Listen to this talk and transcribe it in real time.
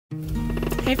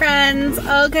Hey friends,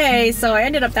 okay, so I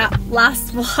ended up that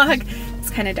last vlog. It's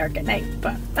kind of dark at night,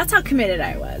 but that's how committed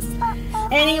I was.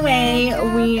 Anyway,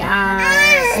 we are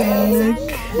in the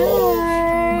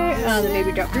car. Oh, the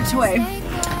baby dropped her toy.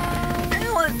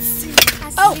 Let's see.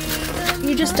 Oh,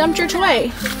 you just dumped your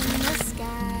toy.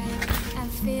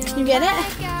 Can you get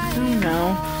it? Oh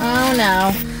no. Oh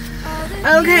no.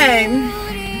 Okay.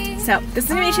 So, this is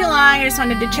going to be too long. I just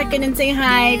wanted to check in and say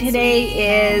hi.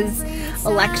 Today is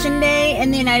Election Day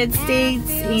in the United States,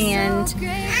 and it's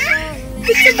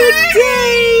a big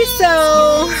day,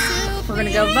 so we're going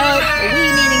to go vote. We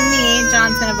meaning me.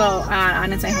 John's going to vote on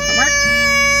his way home from work.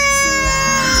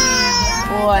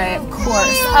 Boy, of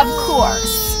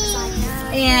course.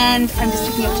 And I'm just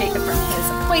picking up Jacob from his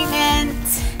appointment.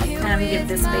 I'm going to give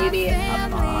this baby a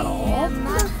bottle.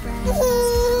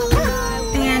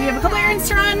 And we have a couple errands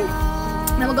to run.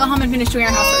 Then we'll go home and finish doing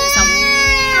our housework. So,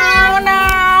 oh no!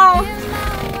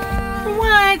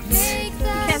 What? I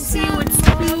can't see what's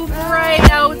too bright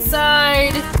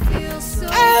outside.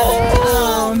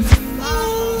 Oh.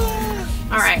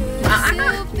 Alright.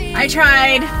 I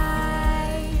tried.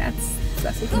 That's the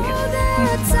best we can do.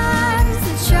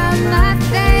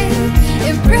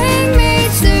 It bring me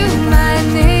to my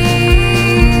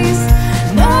knees.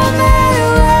 No matter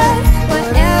what,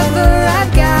 whatever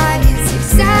I've got is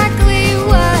exactly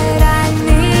what I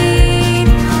need.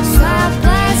 So my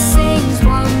blessings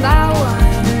one by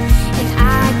one, and I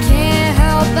can't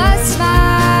help but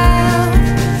smile,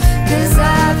 'cause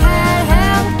I've had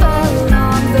help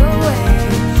along the way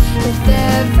with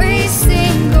every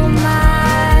single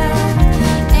mile.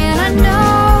 And I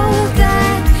know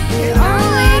that it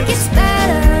only gets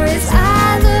better as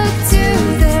I look to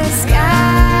the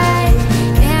sky.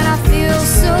 And I feel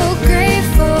so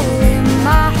grateful in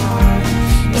my heart.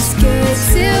 It's good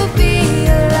to be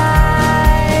alive.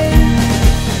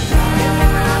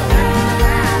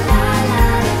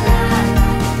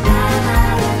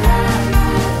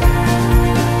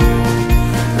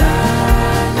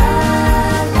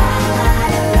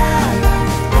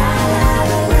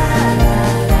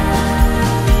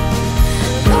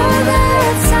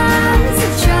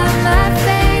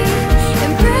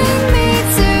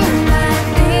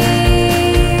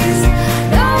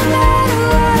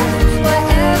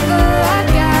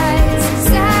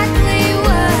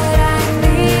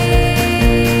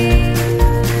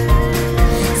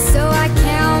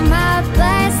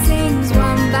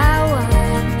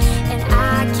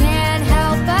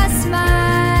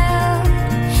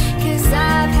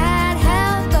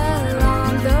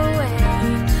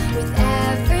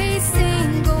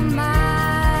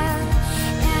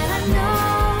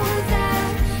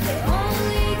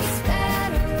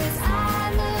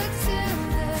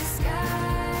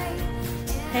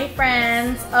 Hey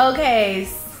friends. Okay,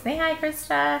 say hi,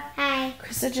 Krista. Hi.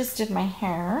 Krista just did my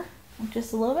hair.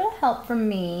 Just a little bit of help from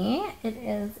me. It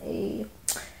is a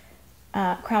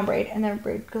crown braid, and the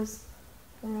braid goes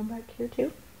around back here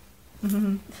too.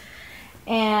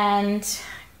 And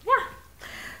yeah,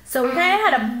 so we kind of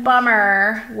had a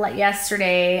bummer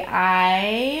yesterday.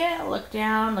 I looked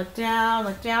down. I don't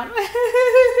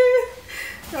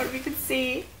know if you can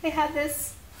see. I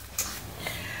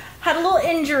had a little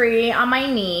injury on my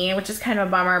knee, which is kind of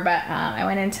a bummer, but I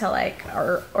went into like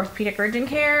our orthopedic urgent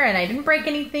care, and I didn't break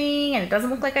anything, and it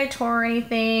doesn't look like I tore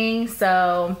anything,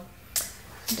 so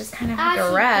I just kind of had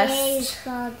to rest.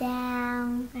 Fall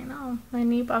down. I know, my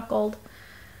knee buckled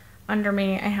under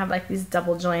me. I have like these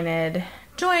double jointed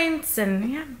joints,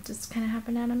 and yeah, just kind of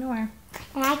happened out of nowhere.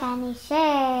 And I got my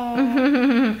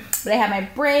shirt. But I have my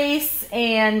brace,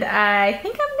 and I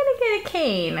think I'm gonna get a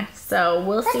cane, so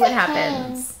we'll see what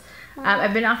happens.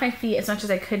 I've been off my feet as much as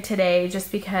I could today,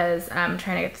 just because I'm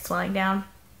trying to get the swelling down.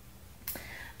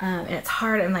 And it's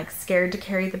hard. I'm like scared to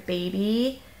carry the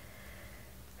baby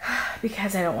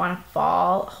because I don't want to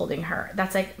fall holding her.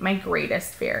 That's like my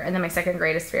greatest fear. And then my second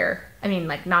greatest fear, I mean,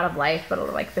 like not of life, but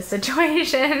of like the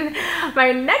situation.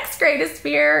 My next greatest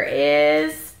fear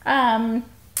is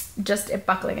just it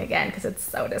buckling again, because it's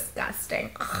so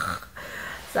disgusting.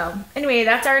 So anyway,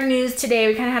 that's our news today.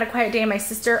 We kind of had a quiet day. My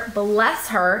sister, bless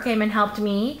her, came and helped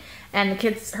me, and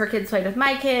her kids played with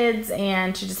my kids,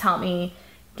 and she just helped me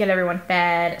get everyone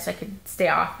fed so I could stay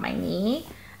off my knee,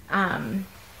 and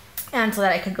so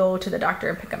that I could go to the doctor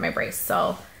and pick up my brace.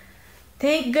 So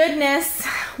thank goodness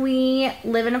we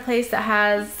live in a place that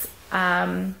has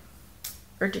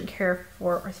urgent care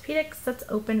for orthopedics that's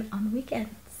open on the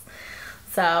weekends.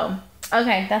 So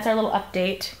okay, that's our little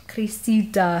update.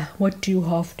 Crisita, what do you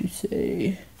have to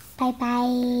say? Bye-bye.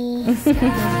 And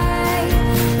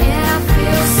I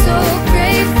feel so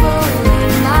grateful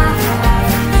in my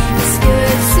heart. It's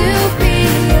good to be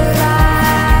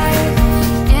alive.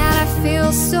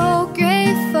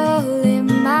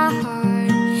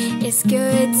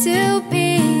 to be